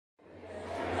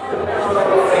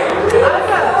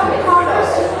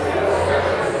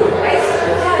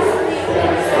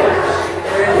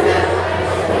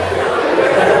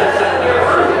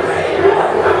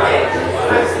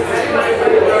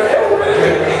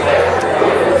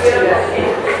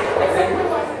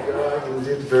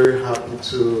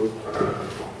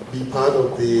part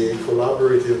of the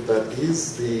collaborative that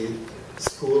is the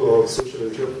School of Social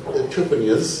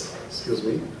Entrepreneurs, excuse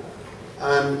me.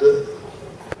 And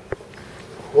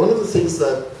one of the things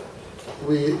that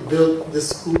we built this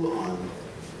school on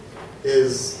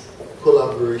is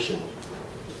collaboration.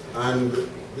 And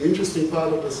the interesting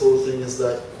part of this whole thing is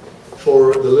that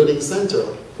for the Learning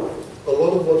Center, a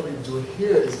lot of what we do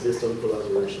here is based on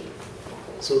collaboration.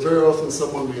 So very often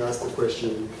someone will ask the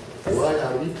question, why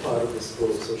are we part of the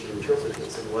School of Social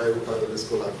Entrepreneurs and why are we part of this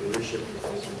collaboration?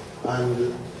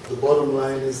 And the bottom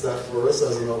line is that for us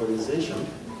as an organization,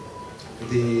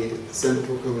 the Center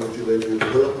for Community Learning and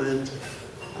Development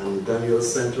and the Daniel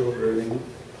Center of Learning,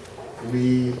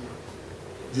 we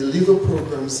deliver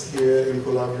programs here in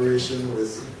collaboration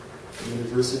with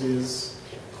universities,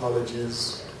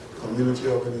 colleges, community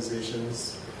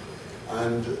organizations,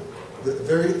 and the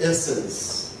very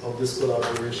essence of this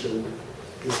collaboration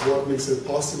is what makes it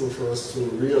possible for us to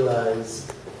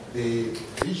realize the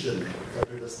vision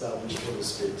that we've established for the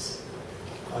space.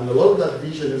 And a lot of that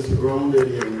vision is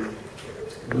grounded in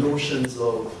notions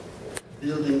of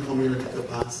building community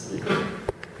capacity,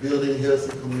 building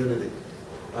healthy community.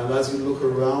 And as we look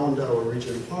around our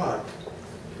Regent Park,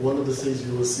 one of the things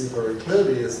you will see very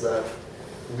clearly is that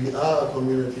we are a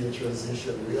community in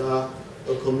transition. We are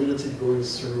a community going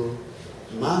through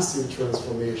massive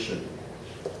transformation.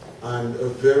 And a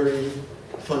very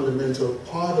fundamental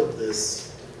part of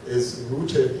this is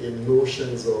rooted in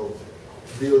notions of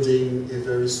building a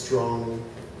very strong,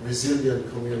 resilient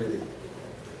community.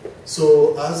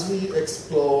 So as we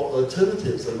explore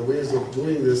alternatives and ways of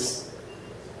doing this,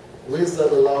 ways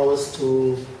that allow us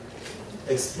to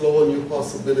explore new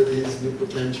possibilities, new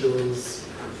potentials,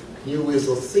 new ways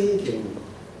of thinking,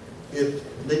 it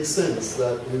makes sense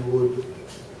that we would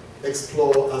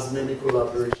explore as many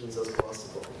collaborations as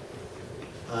possible.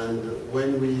 And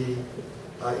when we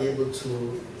are able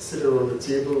to sit around the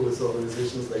table with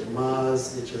organizations like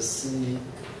MAS, HSC,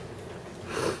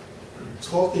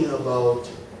 talking about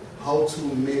how to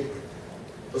make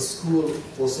a school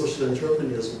for social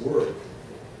entrepreneurs work,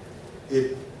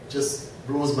 it just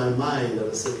blows my mind at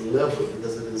a certain level,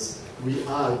 because it is, we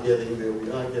are getting there,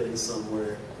 we are getting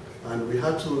somewhere. And we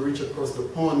had to reach across the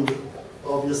pond,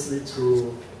 obviously,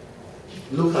 to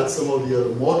look at some of the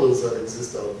other models that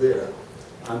exist out there.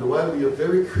 And while we are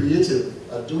very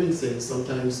creative at doing things,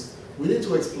 sometimes we need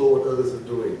to explore what others are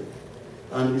doing.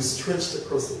 And we stretched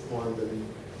across the pond and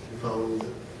we found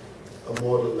a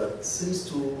model that seems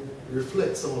to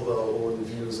reflect some of our own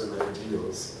views and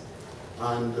ideals.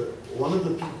 And one of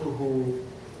the people who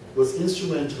was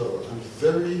instrumental and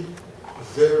very,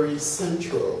 very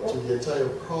central to the entire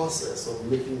process of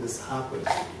making this happen,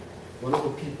 one of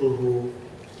the people who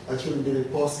actually made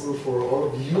it possible for all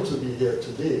of you to be here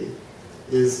today,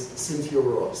 is Cynthia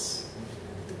Ross.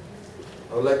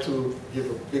 I would like to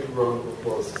give a big round of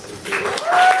applause to Cynthia.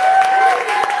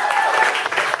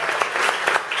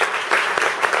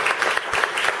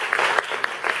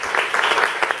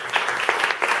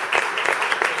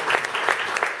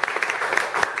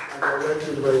 And I would like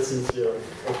to invite Cynthia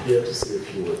up here to say a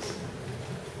few words.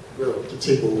 Well, to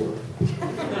take over.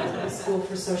 School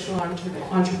for Social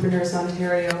Entrepreneurs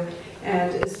Ontario,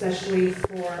 and especially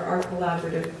for our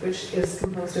collaborative, which is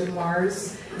composed of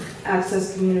MARS,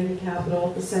 Access Community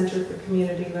Capital, the Centre for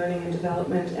Community Learning and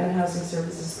Development, and Housing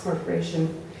Services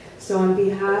Corporation. So on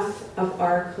behalf of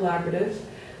our collaborative,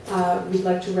 we'd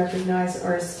like to recognize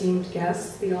our esteemed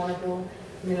guest, the Honourable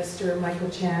Minister Michael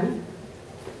Chan.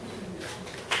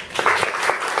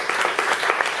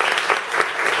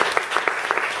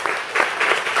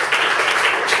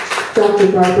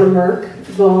 Dr. Barbara Merck,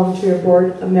 Volunteer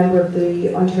Board, a member of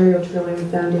the Ontario Trilling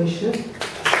Foundation.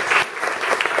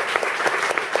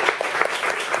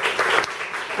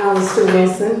 Alistair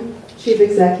Wilson, Chief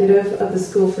Executive of the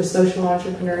School for Social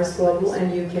Entrepreneurs Global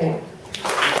and UK.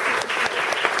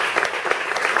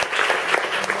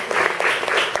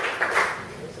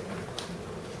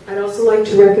 I'd also like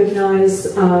to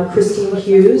recognize Christine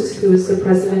Hughes, who is the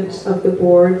President of the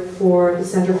Board for the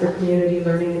Centre for Community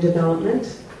Learning and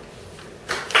Development.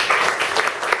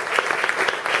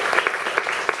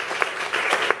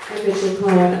 Mitchell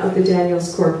Cohen of the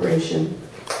Daniels Corporation.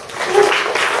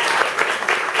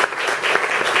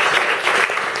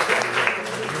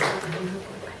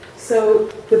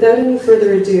 So, without any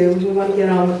further ado, we want to get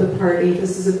on with the party.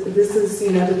 This is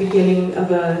the beginning of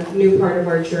a new part of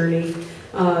our journey.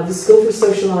 The School for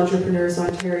Social Entrepreneurs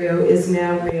Ontario is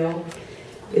now real.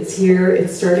 It's here.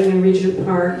 It's starting in Regent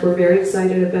Park. We're very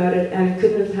excited about it, and it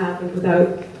couldn't have happened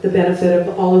without the benefit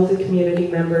of all of the community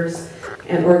members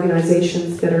and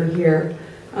organizations that are here.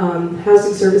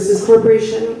 Housing Services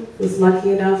Corporation was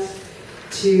lucky enough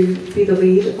to be the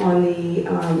lead on the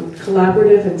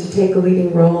collaborative and to take a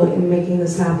leading role in making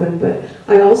this happen. But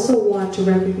I also want to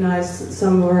recognize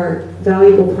some of our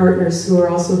valuable partners who are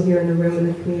also here in the room in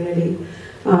the community.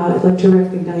 I'd like to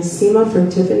recognize Seema from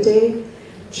Tiffin Day,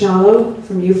 Chalo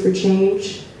from You for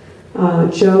Change,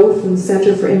 Joe from the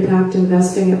Center for Impact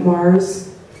Investing at Mars.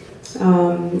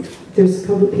 There's a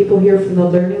couple of people here from the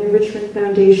Learning Enrichment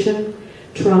Foundation,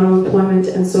 Toronto Employment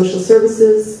and Social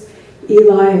Services,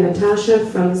 Eli and Natasha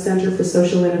from the Center for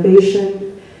Social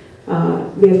Innovation.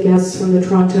 We have guests from the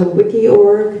Toronto Wiki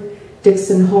Org,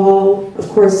 Dixon Hall, of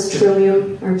course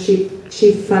Trillium, our chief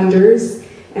funders,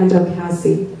 and Doug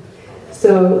Cassie.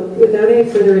 So without any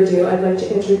further ado, I'd like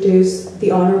to introduce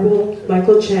the Honourable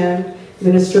Michael Chan,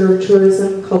 Minister of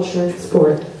Tourism, Culture and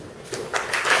Sport.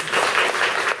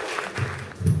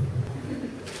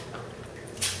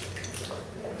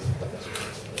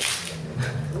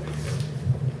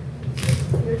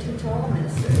 You're too tall,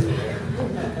 Minister.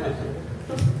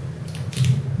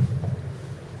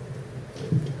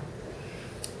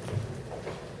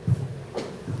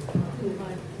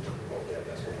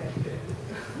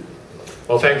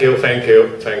 Well, thank you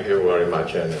very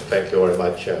much, and thank you very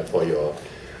much for your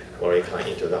very kind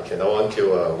introduction. I want to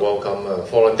welcome a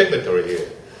foreign dignitary here.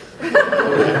 You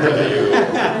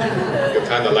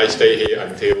kind of like stay here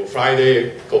until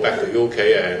Friday, go back to UK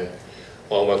and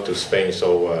onward to Spain.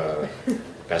 So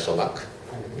best of luck.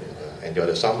 Enjoy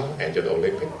the summer, enjoy the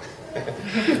Olympic.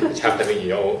 It's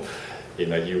happening in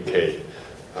the UK.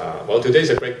 Well, today is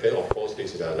a great day. Of course,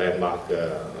 this is a landmark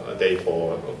day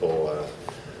for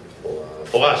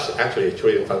us. Actually,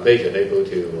 Tourism Foundation able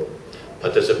to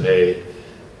participate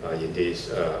in this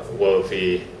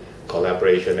worthy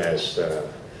collaboration, as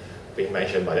being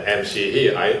mentioned by the MC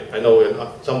here. I know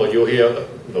some of you here,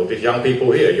 these young people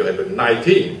here, you have been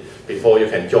 19 before you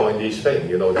can join this thing,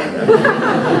 you know that.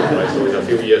 Right, so it's a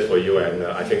few years for you, and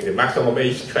I think the maximum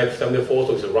age, 74,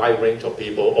 so it's a wide range of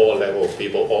people, all levels of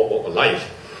people, all walk of life,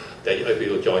 that you're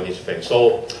able to join this thing.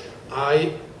 So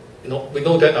we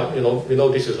know that we know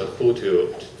this is a tool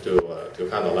to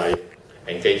kind of like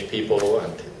engage people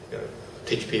and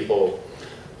teach people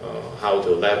how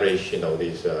to leverage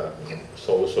these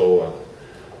social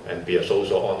and be a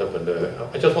social entrepreneur.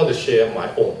 I just want to share my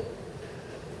own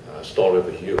story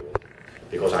with you,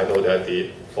 because I know that the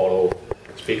follow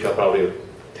speaker probably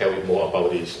tell you more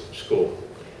about this school.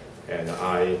 And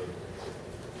I'm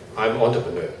an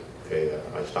entrepreneur. Okay,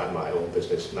 I started my own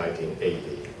business in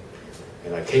 1980.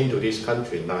 And I came to this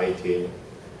country in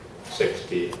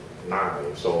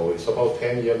 1969, so it's about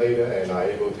 10 years later, and I'm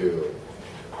able to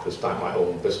start my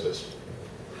own business.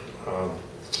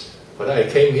 When I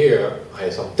came here, I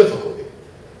had some difficulty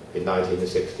in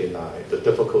 1969. The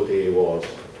difficulty was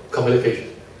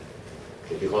communication,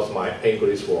 because my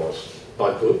English was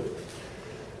not good.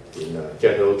 In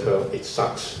general term, it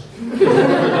sucks.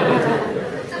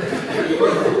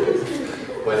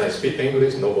 When I speak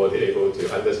English, nobody able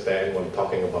to understand what I'm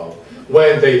talking about.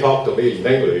 When they talk to me in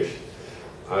English,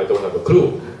 I don't have a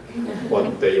clue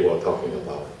what they were talking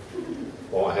about.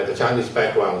 Or I had a Chinese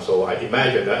background, so I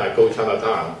imagined that I go to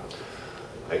Chinatown,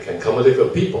 I can communicate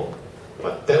with people.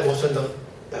 But that was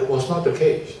not the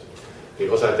case.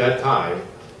 Because at that time,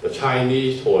 the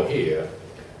Chinese who were here,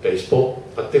 they spoke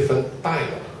a different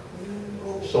dialect.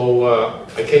 So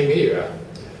I came here,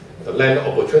 the land of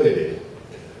opportunity,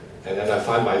 and then I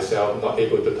find myself not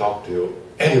able to talk to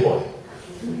anybody.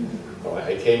 So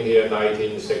I came here in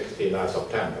 1969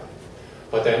 September.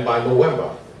 But then by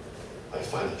November, I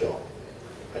find a job.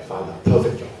 I found a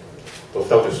perfect job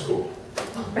without the school.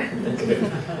 Okay.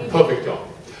 Perfect job.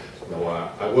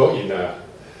 I work in a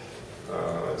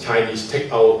Chinese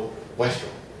takeout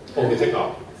restaurant, only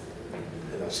takeout.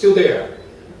 And I'm still there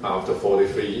after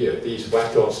 43 years. This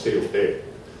restaurant still there.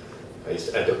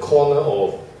 It's at the corner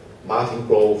of Martin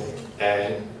Grove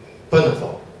and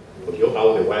Bernafon. If you're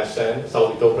out in the West End,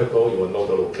 South Etobicoke, you will know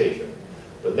the location.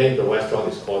 The name of the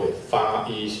restaurant is called the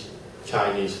Far East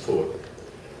Chinese Food.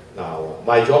 Now,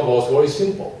 my job was very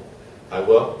simple. I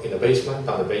work in the basement,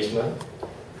 down the basement,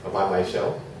 by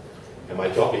myself. And my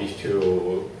job is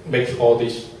to mix all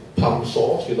this plum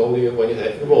sauce. You know, when you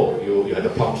had you had the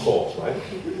plum sauce, right?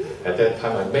 At that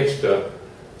time, I mixed the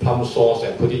plum sauce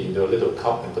and put it into a little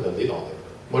cup and put a lid on it.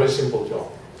 Very simple job.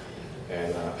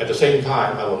 And at the same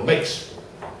time, I will mix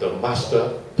the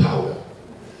mustard powder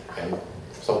and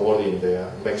some water in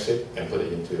there, mix it and put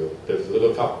it into the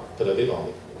little cup, put a lid on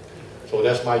it. So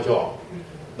that's my job.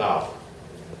 Now,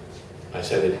 I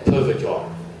said it's a perfect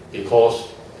job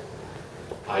because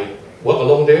I work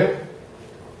alone there,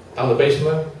 down the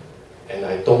basement, and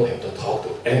I don't have to talk to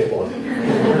anybody.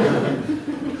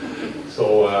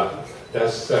 So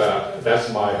That's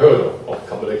my hurdle of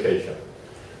communication.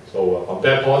 So from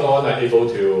that point on, I'm able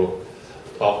to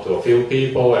talk to a few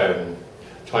people and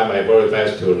try my very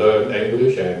best to learn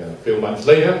English, and a few months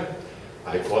later,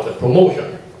 I got a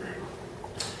promotion.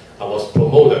 I was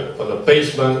promoted from the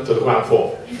basement to the ground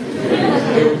floor.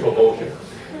 Huge promotion.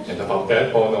 And from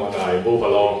that point on, I move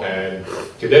along, and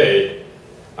today,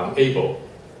 I'm able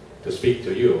to speak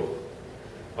to you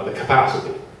on the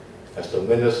capacity as the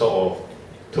Minister of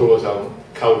Tourism,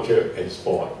 Culture and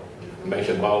Sport. I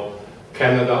mentioned about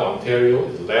Canada, Ontario,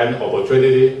 is land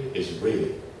opportunity, is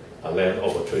really a land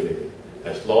opportunity.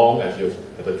 As long as you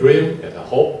have a dream and a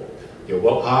hope, you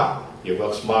work hard, you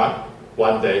work smart,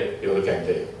 one day you will get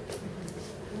there.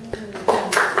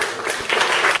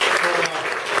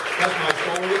 That's my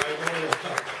story. I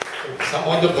know some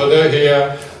entrepreneur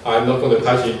here, I'm not going to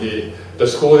touch in the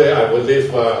school there. I will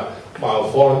leave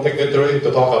my foreign dignitary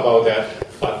to talk about that.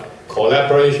 But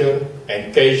collaboration,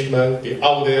 engagement, be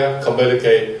out there,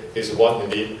 communicate is what we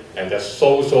need. And that's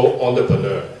social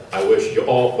entrepreneur. I wish you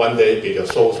all one day be the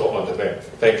social entrepreneur.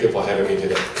 Thank you for having me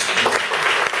today.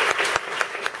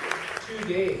 2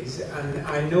 days, and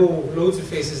I know loads of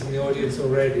faces in the audience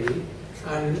already,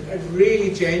 and I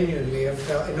really genuinely have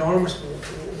felt enormous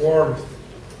warmth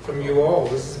from you all.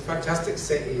 This is a fantastic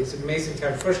city. It's an amazing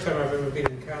time. First time I've ever been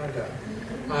in Canada.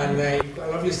 And you've got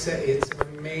a lovely city. It's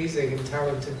amazing and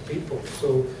talented people.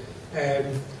 So,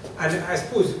 and I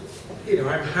suppose, you know,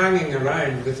 I'm hanging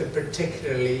around with a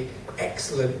particularly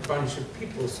excellent bunch of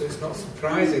people, so it's not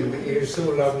surprising that you're so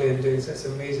lovely and doing such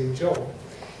an amazing job.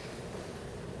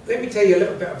 Let me tell you a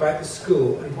little bit about the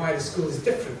school and why the school is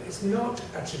different. It's not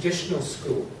a traditional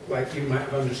school like you might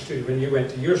have understood when you went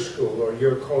to your school or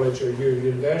your college or your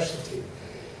university.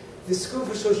 The School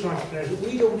for Social Entrepreneurs,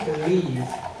 we don't believe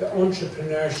that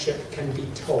entrepreneurship can be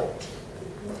taught.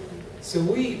 So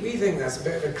we think that's a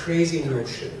bit of a crazy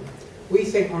notion. We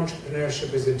think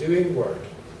entrepreneurship is a doing word,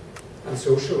 and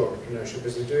social entrepreneurship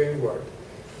is a doing word.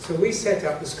 So we set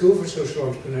up the School for Social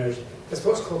Entrepreneurs as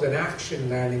what's called an action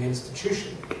learning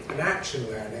institution. An action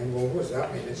learning, well, what does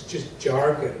that mean? It's just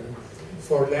jargon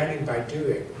for learning by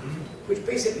doing, which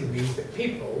basically means that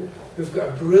people who've got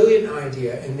a brilliant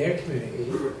idea in their community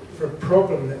for a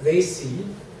problem that they see,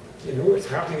 you know, it's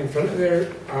happening in front of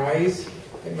their eyes,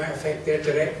 it might affect their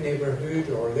direct neighbourhood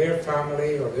or their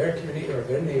family or their community or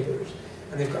their neighbours,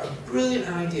 and they've got a brilliant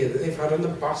idea that they've had on the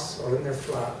bus or in their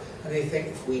flat, and they think,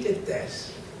 if we did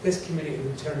this, this community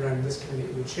would turn around, this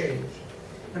community would change.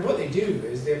 And what they do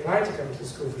is they apply to come to the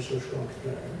School for Social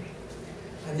Entrepreneurs,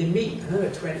 and they meet another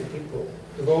 20 people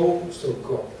who've also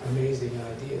got amazing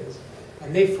ideas,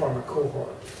 and they form a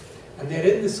cohort. And they're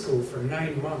in the school for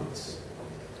 9 months.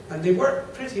 And they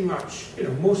work pretty much, you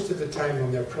know, most of the time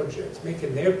on their projects,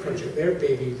 making their project, their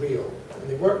baby, real. And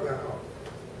they work that up.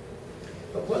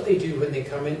 But what they do when they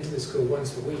come into the school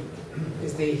once a week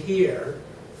is they hear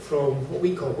from what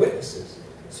we call witnesses.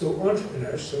 So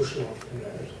entrepreneurs, social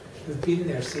entrepreneurs, who've been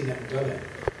there, seen it and done it,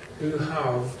 who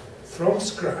have, from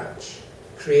scratch,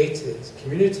 created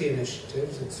community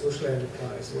initiatives and social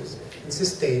enterprises and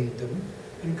sustained them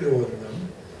and grown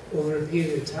them over a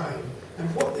period of time.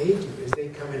 And what they do is they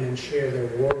come in and share their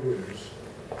war wounds.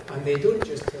 And they don't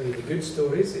just tell you the good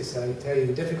stories, they tell you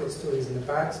the difficult stories and the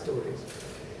bad stories.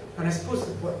 And I suppose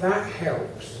that what that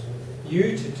helps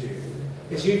you to do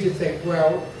is you to think,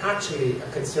 well, actually,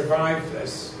 I can survive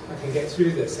this, I can get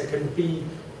through this, I can be,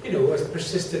 you know, as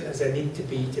persistent as I need to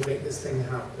be to make this thing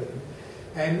happen.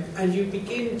 And you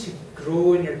begin to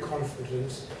grow in your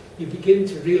confidence, you begin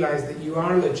to realise that you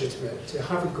are legitimate to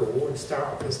have a go and start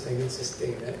up this thing and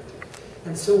sustain it.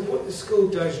 And so what the school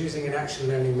does using an action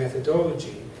learning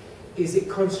methodology is it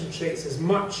concentrates as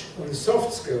much on the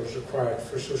soft skills required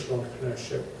for social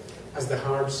entrepreneurship as the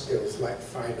hard skills like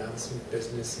finance and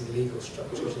business and legal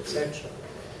structures, etc.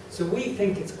 So we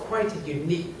think it's quite a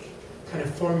unique kind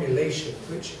of formulation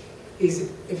which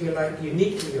is, if you like,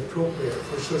 uniquely appropriate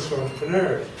for social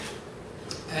entrepreneurs.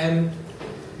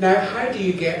 Now, how do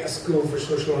you get a school for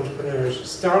social entrepreneurs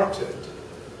started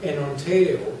in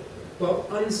Ontario? Well,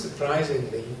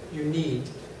 unsurprisingly, you need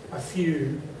a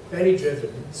few very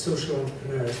driven social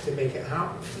entrepreneurs to make it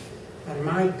happen. And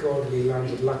my God, we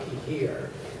landed lucky here.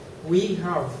 We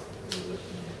have,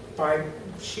 by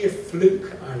sheer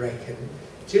fluke, I reckon,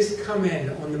 just come in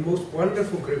on the most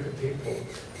wonderful group of people,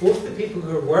 both the people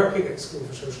who are working at School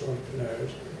for Social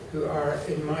Entrepreneurs, who are,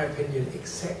 in my opinion,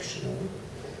 exceptional,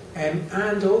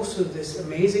 and also this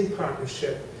amazing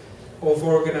partnership of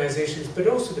organisations, but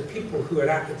also the people who are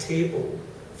at the table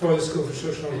for the School for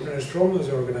Social Entrepreneurs from those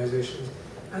organisations,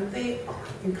 and they are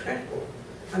incredible.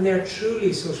 And they're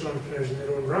truly social entrepreneurs in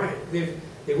their own right.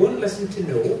 They won't listen to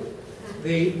no,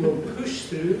 They will push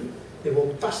through, they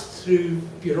will bust through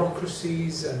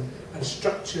bureaucracies and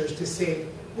structures to say,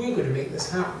 we're going to make this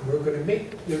happen, we're going to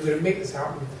make this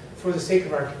happen for the sake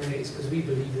of our communities because we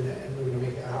believe in it and we're going to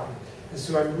make it happen. And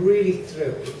so I'm really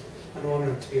thrilled and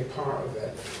honoured to be a part of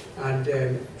it. And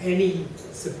any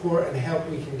support and help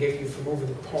we can give you from over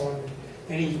the pond,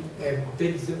 any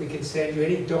bids that we can send you,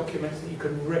 any documents that you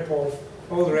can rip off,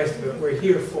 all the rest of it, we're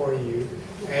here for you.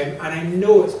 And I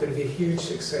know it's going to be a huge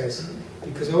success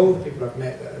because all the people I've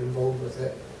met that are involved with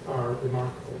it are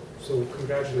remarkable. So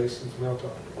congratulations, well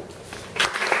done.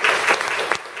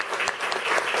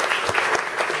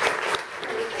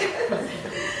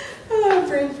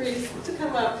 Brain freeze to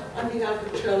come up on behalf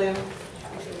of Trillium.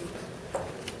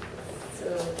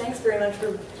 So thanks very much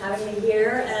for having me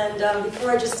here. And before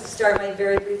I just start my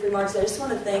very brief remarks, I just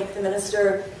want to thank the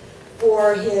Minister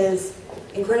for his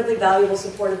incredibly valuable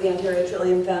support of the Ontario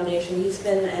Trillium Foundation. He's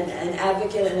been an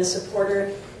advocate and a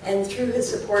supporter, and through his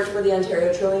support for the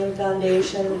Ontario Trillium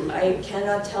Foundation, I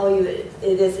cannot tell you it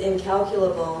is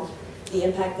incalculable the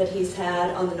impact that he's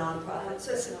had on the nonprofit.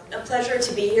 So it's a pleasure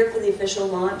to be here for the official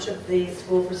launch of the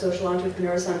School for Social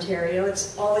Entrepreneurs Ontario.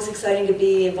 It's always exciting to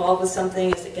be involved with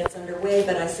something as it gets underway,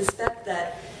 but I suspect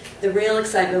that the real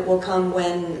excitement will come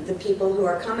when the people who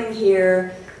are coming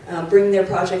here bring their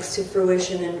projects to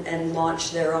fruition and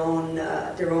launch their own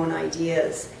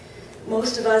ideas.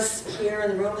 Most of us here in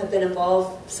the room have been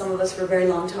involved, some of us for a very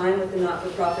long time, with the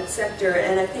not-for-profit sector,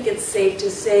 and I think it's safe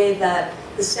to say that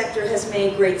the sector has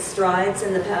made great strides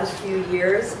in the past few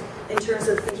years in terms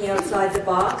of thinking outside the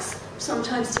box,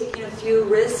 sometimes taking a few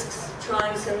risks,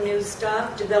 trying some new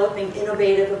stuff, developing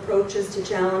innovative approaches to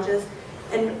challenges,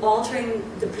 and altering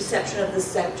the perception of the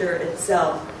sector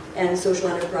itself and social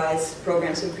enterprise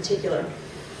programs in particular.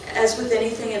 As with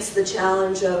anything, it's the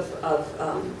challenge of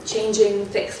changing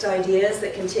fixed ideas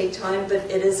that can take time, but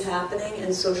it is happening,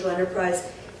 and social enterprise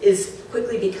is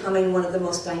quickly becoming one of the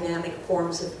most dynamic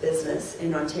forms of business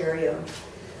in Ontario.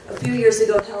 A few years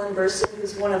ago, Helen Burson,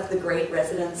 who's one of the great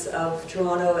residents of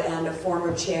Toronto and a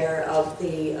former chair of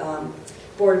the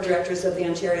board of directors of the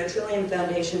Ontario Trillium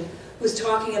Foundation, was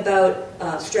talking about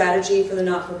strategy for the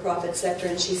not-for-profit sector,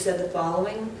 and she said the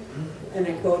following, and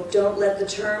I quote, "Don't let the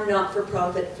term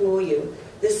not-for-profit fool you.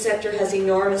 This sector has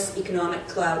enormous economic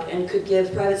clout and could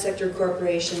give private sector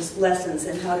corporations lessons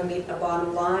in how to meet a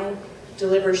bottom line,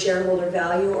 deliver shareholder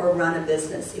value, or run a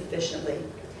business efficiently."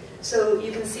 So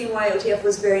you can see why OTF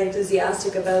was very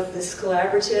enthusiastic about this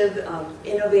collaborative,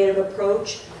 innovative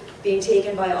approach being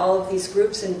taken by all of these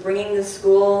groups and bringing the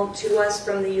school to us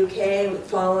from the UK,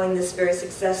 following this very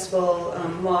successful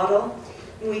model.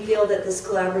 And we feel that this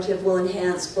collaborative will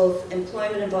enhance both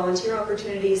employment and volunteer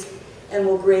opportunities and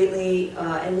will greatly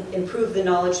improve the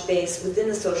knowledge base within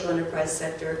the social enterprise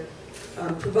sector,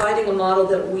 providing a model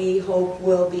that we hope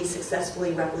will be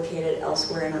successfully replicated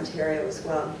elsewhere in Ontario as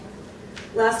well.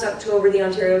 Last October, the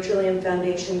Ontario Trillium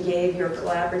Foundation gave your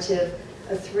collaborative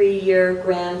a 3-year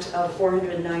grant of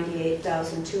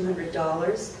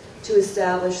 $498,200 to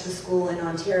establish the school in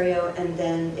Ontario and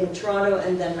then in Toronto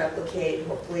and then replicate,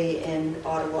 hopefully, in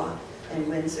Ottawa and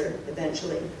Windsor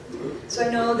eventually. So I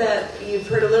know that you've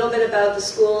heard a little bit about the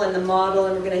school and the model,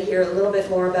 and we're going to hear a little bit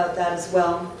more about that as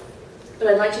well. But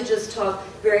I'd like to just talk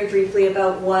very briefly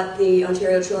about what the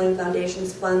Ontario Trillium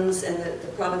Foundation's funds and the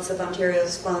province of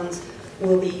Ontario's funds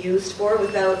will be used for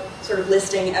without sort of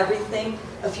listing everything.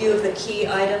 A few of the key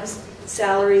items: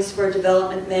 salaries for a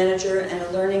development manager and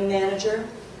a learning manager,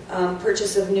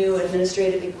 purchase of new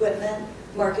administrative equipment,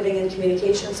 marketing and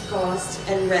communications costs,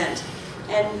 and rent.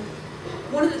 And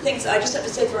one of the things, I just have to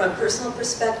say from a personal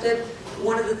perspective,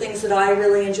 one of the things that I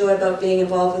really enjoy about being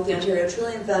involved with the Ontario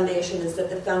Trillium Foundation is that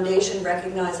the foundation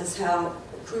recognizes how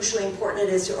crucially important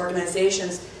it is to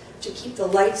organizations to keep the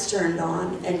lights turned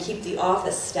on and keep the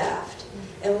office staffed.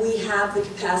 And we have the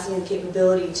capacity and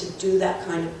capability to do that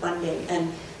kind of funding.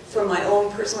 And from my own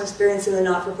personal experience in the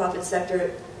not-for-profit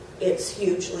sector, it's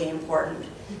hugely important.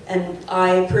 And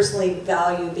I personally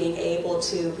value being able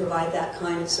to provide that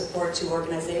kind of support to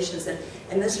organizations. And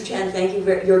Mr. Chan, thank you,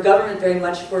 your government, very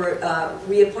much for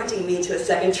reappointing me to a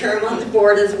second term on the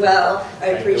board as well. I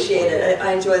appreciate it.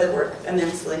 I enjoy the work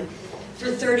immensely.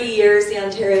 For 30 years, the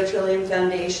Ontario Trillium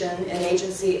Foundation, an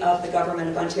agency of the Government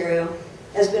of Ontario,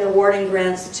 has been awarding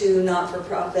grants to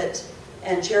not-for-profit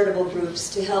and charitable groups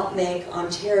to help make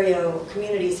Ontario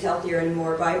communities healthier and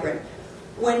more vibrant.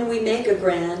 When we make a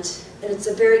grant, and it's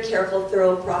a very careful,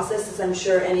 thorough process, as I'm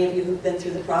sure any of you who've been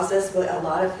through the process, but a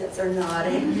lot of heads are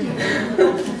nodding.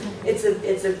 It's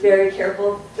a very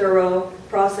careful, thorough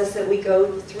process that we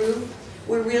go through.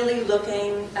 we're really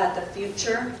looking at the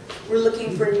future. We're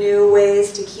looking for new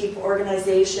ways to keep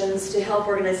organizations, to help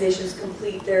organizations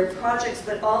complete their projects,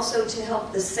 but also to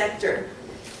help the sector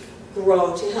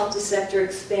grow, to help the sector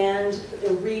expand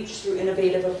the reach through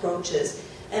innovative approaches.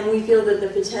 And we feel that the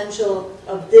potential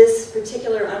of this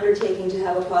particular undertaking to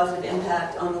have a positive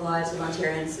impact on the lives of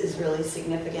Ontarians is really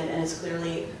significant, and it's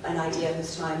clearly an idea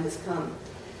whose time has come.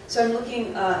 So I'm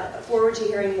looking forward to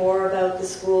hearing more about the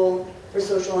School for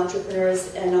Social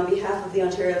Entrepreneurs, and on behalf of the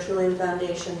Ontario Trillium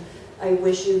Foundation, I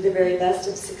wish you the very best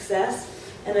of success.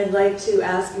 And I'd like to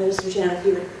ask Minister Chan if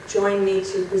he would join me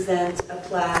to present a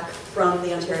plaque from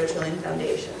the Ontario Trillium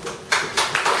Foundation.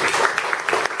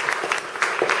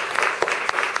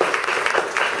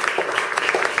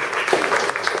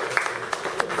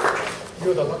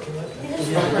 You're the lucky one.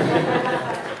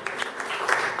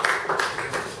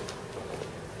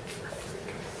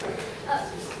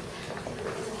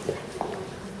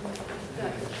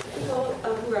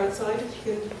 We're outside if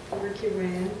you can work your way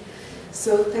in.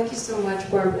 So thank you so much,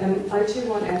 Barb. And I too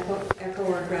want to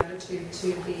echo our gratitude to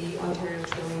the Ontario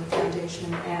Trillium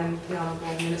Foundation and the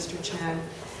Honourable Minister Chan.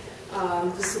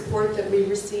 The support that we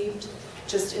received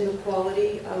just in the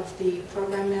quality of the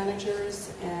program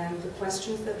managers and the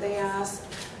questions that they asked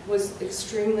was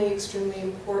extremely, extremely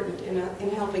important in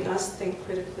helping us think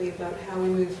critically about how we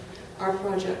move our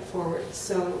project forward.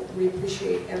 So we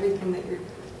appreciate everything that you're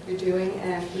doing,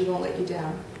 and we won't let you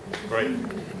down. Great. And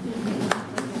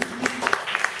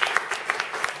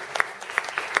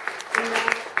now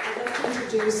I'd like to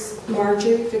introduce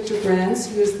Marjorie Victor-Brands,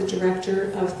 who is the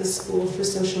Director of the School for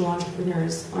Social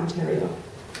Entrepreneurs, Ontario.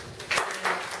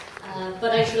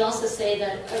 But I should also say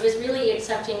that I was really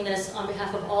accepting this on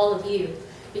behalf of all of you,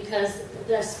 because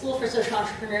the School for Social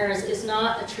Entrepreneurs is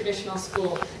not a traditional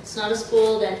school. It's not a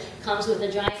school that comes with a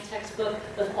giant textbook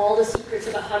with all the secrets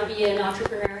about how to be an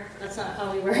entrepreneur. That's not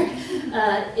how we work.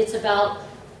 It's about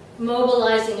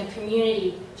mobilizing a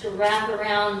community to wrap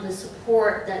around the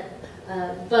support that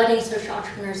budding social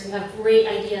entrepreneurs who have great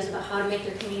ideas about how to make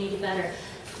their community better.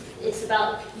 It's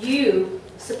about you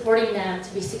supporting them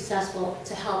to be successful,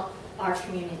 to help our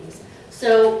communities.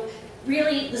 So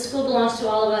really, the school belongs to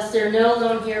all of us. There are no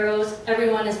lone heroes.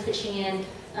 Everyone is pitching in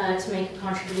to make a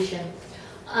contribution.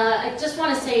 I just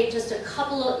want to say just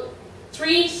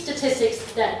three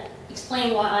statistics that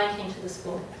explain why I came to the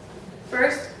school.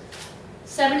 First,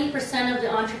 70% of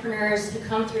the entrepreneurs who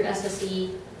come through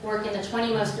SSE work in the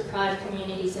 20 most deprived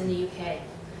communities in the UK.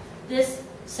 This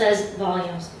says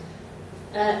volumes.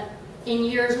 In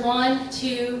years 1,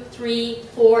 2, 3,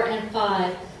 4, and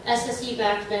 5,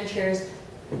 SSE-backed ventures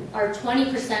are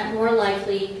 20% more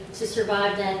likely to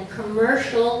survive than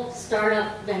commercial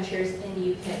startup ventures in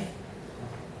the UK.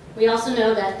 We also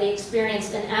know that they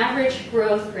experienced an average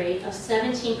growth rate of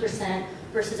 17%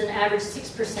 versus an average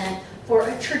 6% for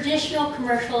a traditional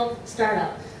commercial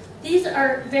startup. These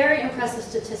are very impressive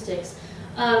statistics.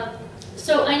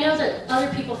 So I know that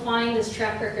other people find this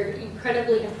track record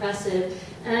incredibly impressive,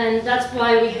 and that's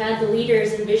why we had the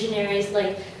leaders and visionaries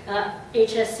like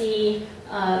HSE,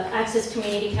 Access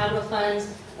Community Capital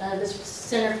Funds, the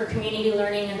Center for Community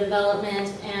Learning and Development,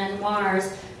 and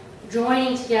Mars,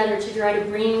 joining together to try to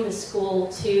bring the school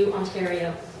to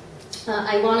Ontario.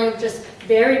 I want to just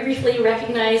very briefly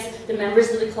recognize the members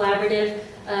of the collaborative,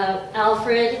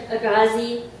 Alfred,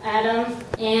 Agazi, Adam,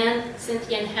 Anne,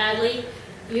 Cynthia, and Hadley.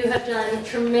 You have done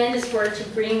tremendous work to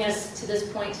bring us to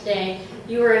this point today.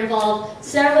 You were involved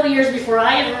several years before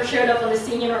I ever showed up on the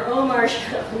scene, or Omar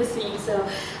showed up on the scene. So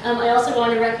I also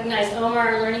want to recognize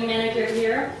Omar, our learning manager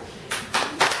here.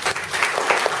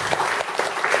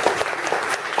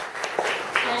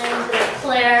 And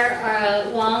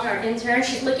Claire Wong, our intern.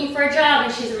 She's looking for a job,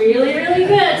 and she's really, really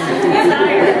good.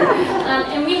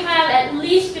 And we have at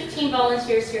least 15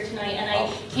 volunteers here tonight, and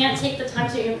I can't take the time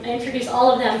to introduce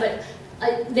all of them, but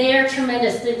they are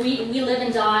tremendous. We live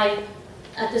and die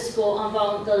at the school on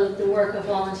the work of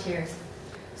volunteers.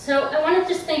 So I want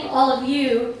to just thank all of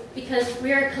you, because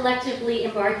we are collectively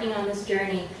embarking on this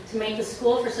journey to make the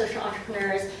School for Social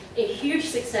Entrepreneurs a huge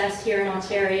success here in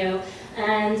Ontario,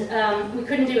 and we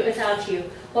couldn't do it without you.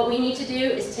 What we need to do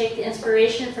is take the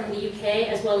inspiration from the UK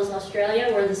as well as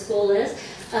Australia, where the school is,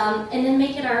 and then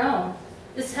make it our own.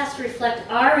 This has to reflect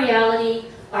our reality,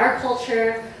 our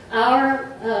culture, our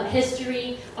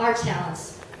history, our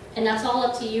talents. And that's all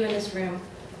up to you in this room.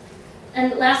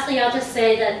 And lastly, I'll just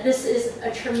say that this is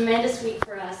a tremendous week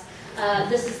for us.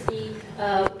 This is the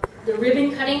the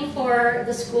ribbon cutting for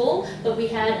the school, but we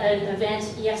had an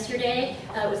event yesterday.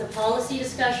 It was a policy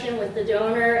discussion with the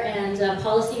donor and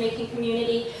policy-making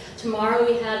community. Tomorrow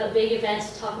we have a big event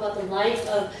to talk about the life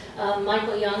of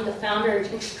Michael Young, the founder,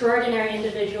 an extraordinary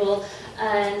individual,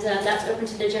 and that's open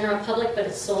to the general public, but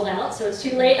it's sold out, so it's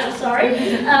too late, I'm sorry.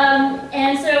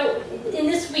 And so in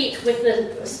this week, with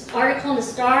the article in the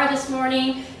Star this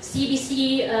morning,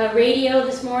 CBC radio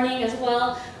this morning as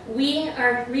well, we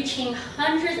are reaching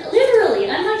hundreds, literally,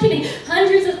 I'm not kidding,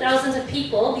 hundreds of thousands of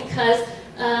people because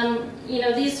you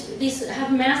know, these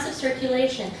have massive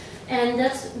circulation. And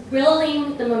that's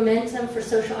building the momentum for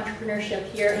social entrepreneurship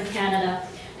here in Canada.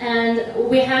 And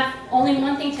we have only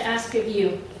one thing to ask of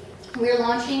you. We're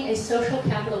launching a social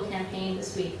capital campaign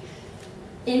this week.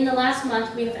 In the last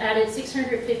month, we have added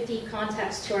 650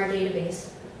 contacts to our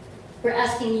database. We're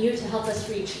asking you to help us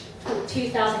reach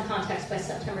 2,000 contacts by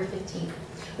September 15th.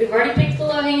 We've already picked the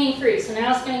low-hanging fruit, so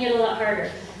now it's going to get a lot harder.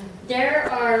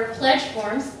 There are pledge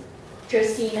forms.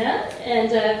 Josina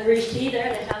and Rishi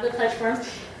there, they have the pledge forms.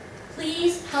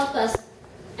 Please help us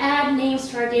add names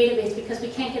to our database because we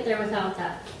can't get there without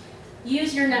that.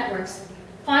 Use your networks.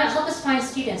 Help us find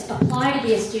students. Apply to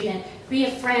be a student. Be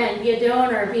a friend. Be a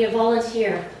donor. Be a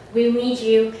volunteer. We need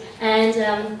you. And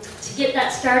to get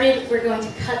that started, we're going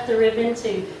to cut the ribbon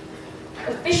to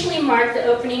officially mark the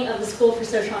opening of the School for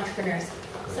Social Entrepreneurs.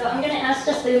 So I'm going to ask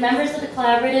just the members of the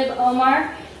collaborative,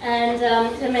 Omar and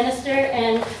the minister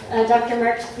and Dr.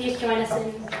 Merck, please join us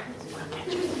in.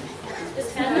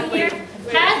 Is Hadley here?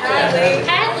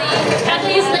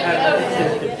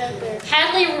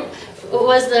 Hadley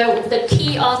was the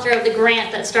key author of the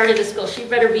grant that started the school. She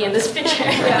better be in this picture.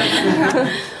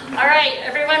 All right,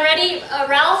 everyone ready?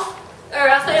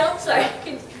 Raphael, sorry.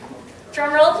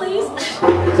 Drum roll, please.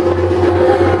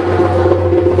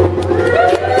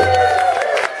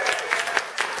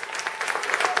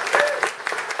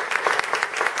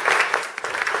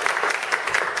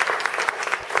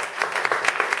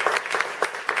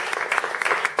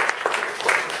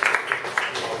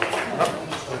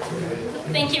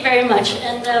 Thank you very much.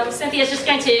 And Cynthia is just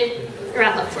going to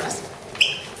wrap up for us.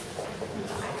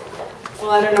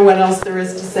 Well, I don't know what else there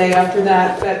is to say after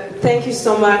that, but thank you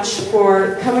so much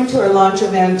for coming to our launch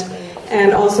event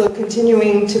and also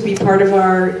continuing to be part of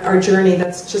our journey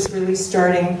that's just really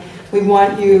starting. We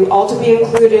want you all to be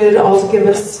included, all to give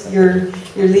us your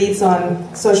leads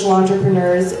on social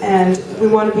entrepreneurs, and we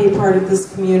want to be a part of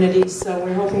this community, so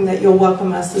we're hoping that you'll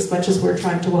welcome us as much as we're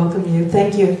trying to welcome you.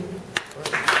 Thank you.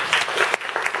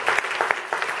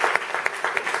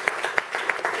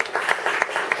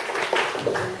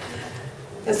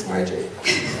 Yes, Marjorie.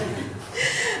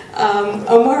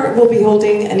 Omar will be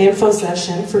holding an info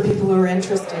session for people who are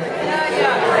interested. Yeah.